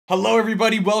Hello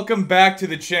everybody, welcome back to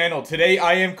the channel. Today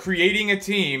I am creating a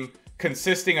team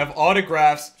consisting of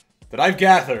autographs that I've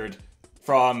gathered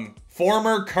from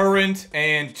former, current,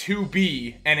 and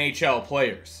to-be NHL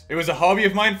players. It was a hobby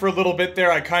of mine for a little bit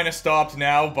there. I kind of stopped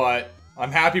now, but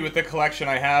I'm happy with the collection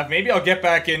I have. Maybe I'll get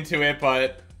back into it,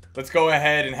 but let's go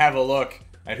ahead and have a look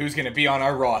at who's going to be on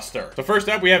our roster. So first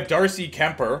up, we have Darcy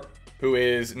Kuemper, who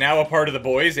is now a part of the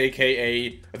boys, aka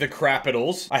the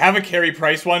Crapitals. I have a Carey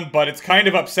Price one, but it's kind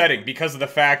of upsetting because of the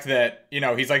fact that, you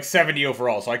know, he's like 70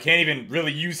 overall, so I can't even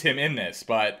really use him in this,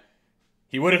 but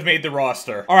he would have made the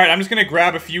roster. All right, I'm just gonna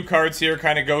grab a few cards here,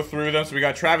 kind of go through them. So we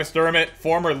got Travis Dermott,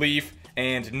 former Leaf,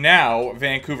 and now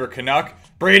Vancouver Canuck.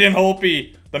 Braden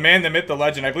Holtby, the man, the myth, the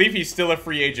legend. I believe he's still a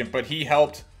free agent, but he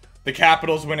helped the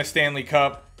Capitals win a Stanley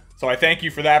Cup. So I thank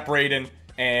you for that, Braden,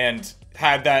 and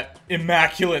had that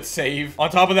immaculate save. On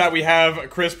top of that, we have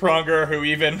Chris Pronger, who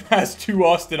even has 2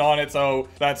 Austin on it, so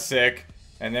that's sick.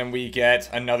 And then we get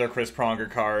another Chris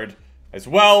Pronger card, as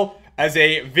well as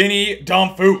a Vinny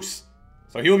Damphousse.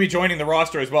 So he'll be joining the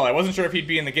roster as well. I wasn't sure if he'd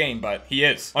be in the game, but he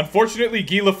is. Unfortunately,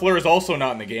 Guy Lafleur is also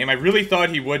not in the game. I really thought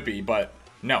he would be, but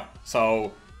no.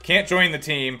 So, can't join the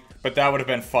team, but that would have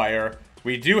been fire.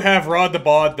 We do have Rod the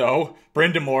Bod, though.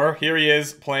 Brind'Amour, here he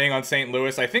is, playing on St.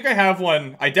 Louis. I think I have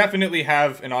one. I definitely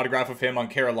have an autograph of him on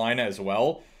Carolina as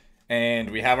well. And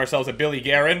we have ourselves a Billy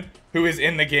Guerin, who is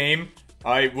in the game.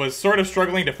 I was sort of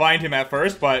struggling to find him at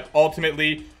first, but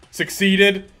ultimately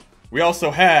succeeded. We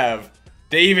also have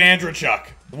Dave Andreychuk.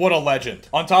 What a legend.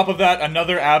 On top of that,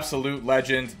 another absolute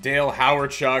legend, Dale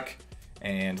Hawerchuk.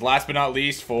 And last but not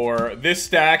least, for this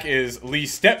stack is Lee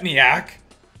Stempniak,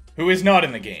 who is not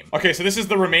in the game. Okay, so this is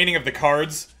the remaining of the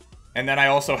cards. And then I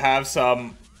also have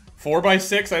some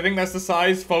 4x6, I think that's the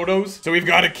size, photos. So we've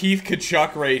got a Keith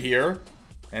Tkachuk right here.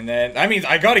 And then, I mean,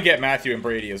 I gotta get Matthew and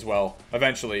Brady as well,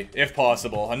 eventually, if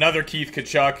possible. Another Keith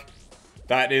Tkachuk.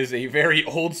 That is a very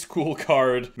old school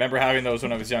card. Remember having those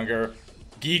when I was younger.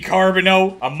 Guy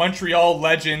Carbonneau, a Montreal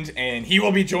legend, and he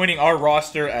will be joining our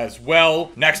roster as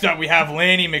well. Next up, we have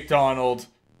Lanny McDonald,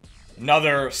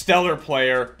 another stellar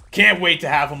player. Can't wait to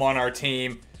have him on our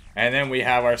team. And then we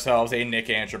have ourselves a Nick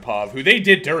Antropov, who they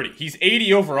did dirty. He's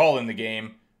 80 overall in the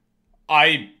game.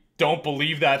 I don't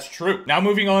believe that's true. Now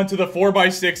moving on to the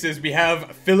 4x6s, we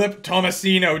have Philip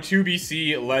Tomasino,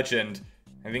 2BC legend.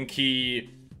 I think he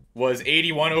was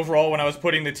 81 overall when I was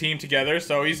putting the team together,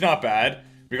 so he's not bad.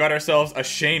 We got ourselves a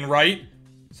Shane Wright,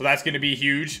 so that's going to be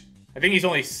huge. I think he's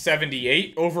only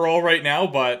 78 overall right now,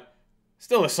 but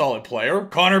still a solid player.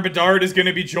 Connor Bedard is going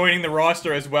to be joining the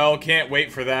roster as well. Can't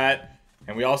wait for that.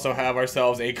 And we also have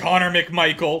ourselves a Connor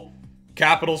McMichael,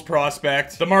 Capitals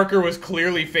prospect. The marker was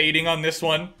clearly fading on this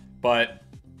one, but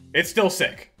it's still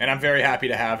sick, and I'm very happy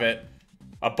to have it.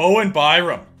 A Bowen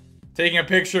Byram, taking a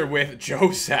picture with Joe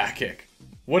Sakic.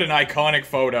 What an iconic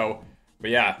photo. But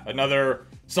yeah, another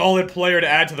solid player to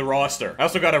add to the roster. I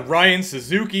also got a Ryan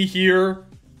Suzuki here.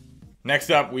 Next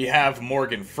up, we have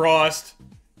Morgan Frost.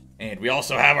 And we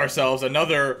also have ourselves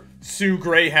another Sioux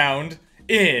Greyhound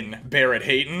in Barrett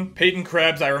Hayton. Peyton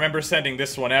Krebs, I remember sending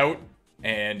this one out.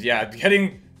 And yeah,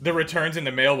 getting the returns in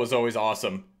the mail was always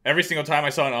awesome. Every single time I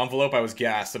saw an envelope, I was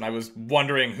gassed, and I was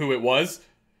wondering who it was.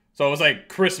 So it was like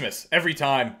Christmas every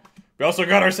time. We also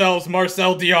got ourselves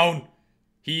Marcel Dion.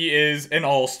 He is an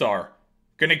all-star.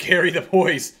 Gonna carry the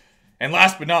boys. And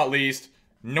last but not least,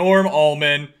 Norm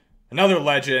Allman, another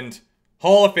legend,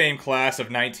 Hall of Fame class of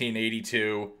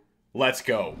 1982. Let's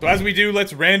go. So as we do,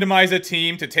 let's randomize a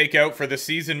team to take out for the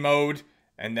season mode,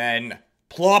 and then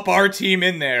plop our team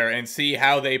in there and see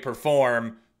how they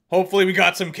perform. Hopefully we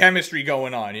got some chemistry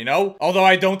going on, you know? Although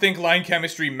I don't think line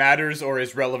chemistry matters or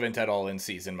is relevant at all in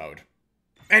season mode.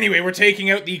 Anyway, we're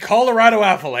taking out the Colorado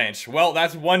Avalanche. Well,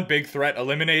 that's one big threat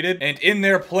eliminated, and in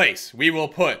their place, we will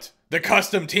put the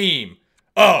custom team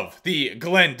of the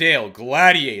Glendale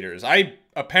Gladiators. I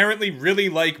apparently really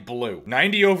like blue.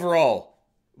 90 overall.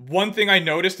 One thing I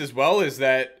noticed as well is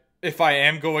that if I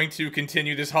am going to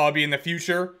continue this hobby in the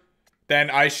future, then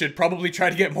I should probably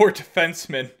try to get more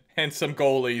defensemen and some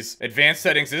goalies. Advanced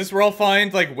settings, is this where I'll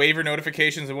find like waiver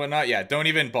notifications and whatnot? Yeah, don't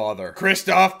even bother.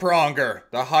 Christoph Pronger,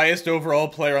 the highest overall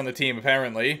player on the team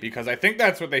apparently, because I think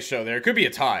that's what they show there. It could be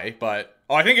a tie, but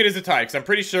oh, I think it is a tie because I'm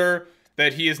pretty sure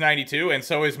that he is 92 and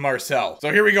so is Marcel.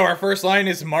 So here we go. Our first line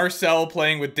is Marcel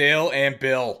playing with Dale and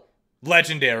Bill.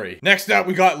 Legendary. Next up,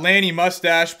 we got Lanny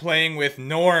Mustache playing with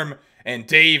Norm and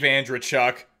Dave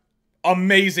Andreychuk.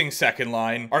 Amazing second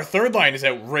line. Our third line is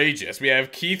outrageous. We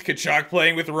have Keith Tkachuk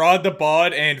playing with Rod the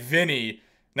Bod and Vinny.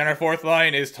 Then our fourth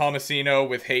line is Tomasino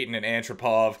with Hayton and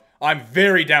Antropov. I'm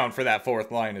very down for that fourth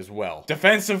line as well.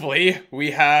 Defensively, we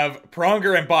have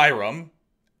Pronger and Byram.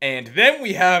 And then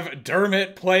we have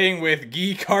Dermot playing with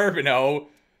Guy Carbonneau,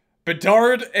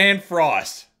 Bedard, and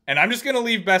Frost. And I'm just going to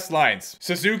leave best lines.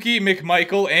 Suzuki,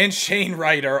 McMichael, and Shane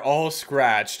Wright are all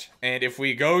scratched. And if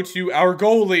we go to our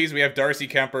goalies, we have Darcy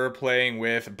Kuemper playing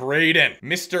with Braden.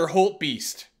 Mr.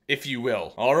 Holtbeast, if you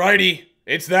will. Alrighty,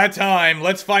 it's that time.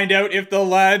 Let's find out if the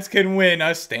lads can win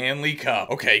a Stanley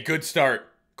Cup. Okay, good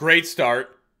start. Great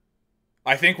start.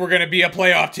 I think we're going to be a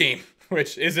playoff team,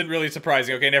 which isn't really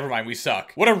surprising. Okay, never mind. We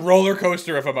suck. What a roller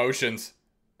coaster of emotions.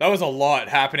 That was a lot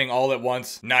happening all at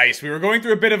once. Nice. We were going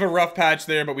through a bit of a rough patch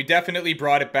there, but we definitely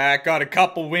brought it back. Got a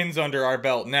couple wins under our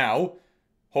belt now.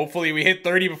 Hopefully we hit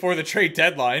 30 before the trade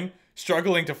deadline.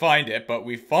 Struggling to find it, but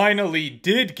we finally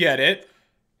did get it.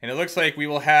 And it looks like we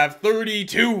will have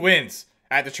 32 wins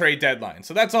at the trade deadline.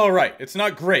 So that's all right. It's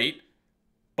not great,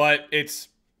 but it's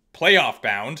playoff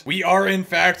bound. We are in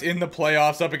fact in the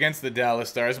playoffs up against the Dallas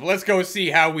Stars, but let's go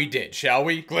see how we did, shall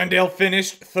we? Glendale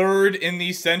finished 3rd in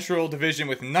the Central Division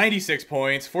with 96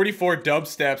 points, 44 dub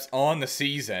steps on the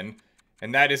season,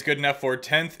 and that is good enough for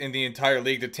 10th in the entire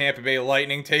league. The Tampa Bay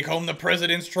Lightning take home the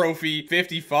President's Trophy,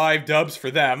 55 dubs for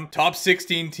them. Top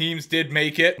 16 teams did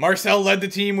make it. Marcel led the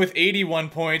team with 81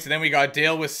 points, and then we got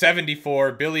Dale with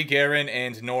 74, Billy Guerin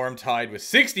and Norm tied with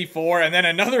 64, and then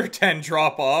another 10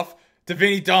 drop off to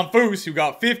Vinny Domfus, who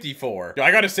got 54.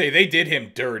 I gotta say, they did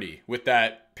him dirty with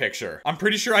that picture. I'm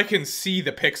pretty sure I can see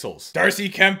the pixels. Darcy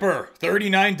Kuemper,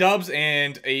 39 dubs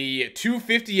and a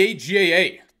 258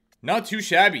 GAA. Not too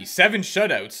shabby. 7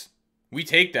 shutouts. We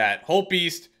take that.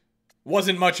 Holtbeast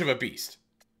wasn't much of a beast,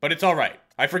 but it's alright.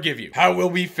 I forgive you. How will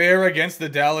we fare against the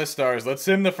Dallas Stars? Let's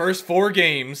sim the first 4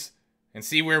 games and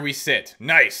see where we sit.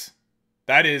 Nice.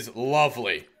 That is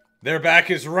lovely. Their back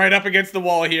is right up against the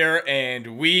wall here,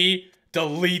 and we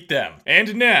delete them.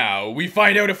 And now, we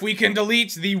find out if we can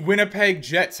delete the Winnipeg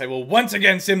Jets. I will once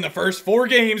again sim the first 4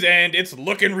 games, and it's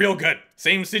looking real good.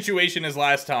 Same situation as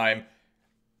last time,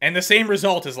 and the same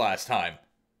result as last time.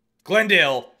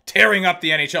 Glendale tearing up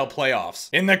the NHL playoffs.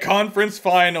 In the conference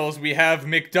finals, we have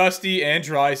McDusty and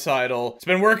Draisaitl. It's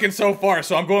been working so far,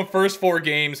 so I'm going first 4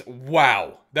 games.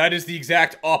 Wow. That is the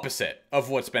exact opposite of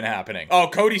what's been happening. Oh,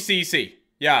 Cody Ceci.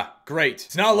 Yeah, great.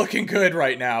 It's not looking good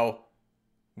right now.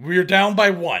 We're down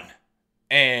by 1.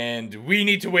 And we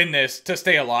need to win this to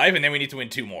stay alive, and then we need to win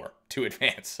 2 more to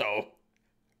advance. So,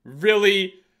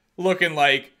 really looking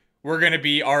like we're going to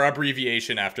be our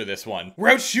abbreviation after this one. We're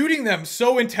out shooting them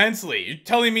so intensely. You're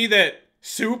telling me that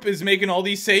Soup is making all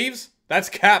these saves? That's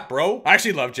cap, bro. I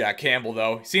actually love Jack Campbell,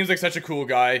 though. He seems like such a cool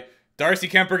guy. Darcy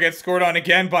Kuemper gets scored on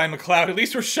again by McLeod. At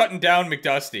least we're shutting down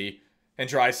McDusty and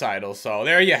Draisaitl. So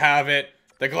there you have it.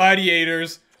 The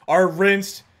Gladiators are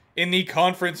rinsed in the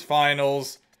conference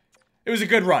finals. It was a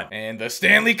good run. And the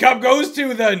Stanley Cup goes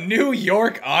to the New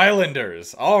York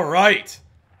Islanders. All right.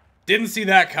 Didn't see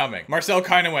that coming. Marcel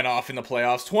kind of went off in the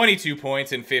playoffs. 22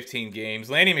 points in 15 games.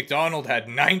 Lanny McDonald had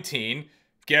 19.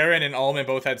 Guerin and Allman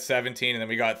both had 17. And then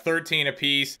we got 13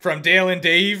 apiece from Dale and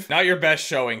Dave. Not your best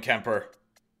showing, Kuemper.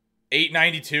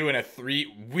 892 and a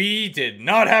 3. We did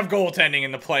not have goaltending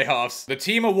in the playoffs. The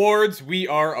team awards we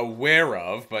are aware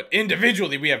of, but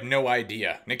individually we have no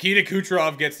idea. Nikita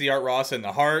Kucherov gets the Art Ross and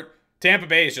the Hart. Tampa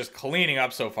Bay is just cleaning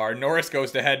up so far. Norris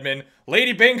goes to Hedman.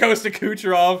 Lady Bing goes to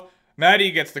Kucherov.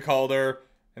 Maddie gets the Calder.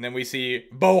 And then we see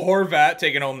Bo Horvat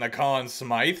taking home the Conn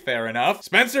Smythe. Fair enough.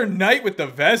 Spencer Knight with the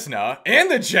Vezina and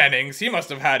the Jennings. He must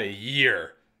have had a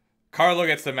year. Carlo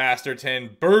gets the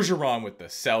Masterton. Bergeron with the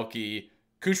Selke.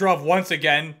 Kucherov once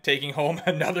again taking home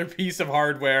another piece of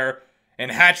hardware.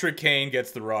 And Patrick Kane gets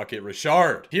the Rocket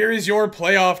Richard. Here is your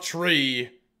playoff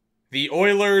tree. The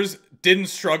Oilers didn't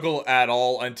struggle at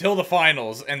all until the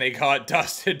finals, and they got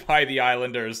dusted by the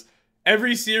Islanders.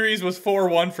 Every series was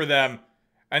 4-1 for them.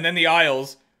 And then the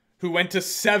Isles, who went to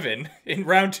 7 in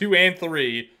round 2 and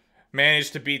 3,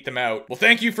 managed to beat them out. Well,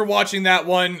 thank you for watching that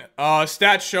one.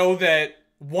 Stats show that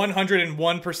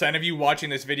 101% of you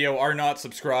watching this video are not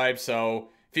subscribed, so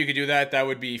if you could do that, that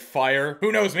would be fire.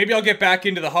 Who knows, maybe I'll get back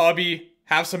into the hobby,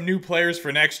 have some new players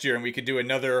for next year, and we could do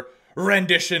another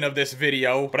rendition of this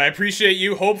video. But I appreciate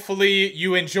you. Hopefully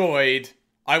you enjoyed.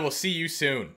 I will see you soon.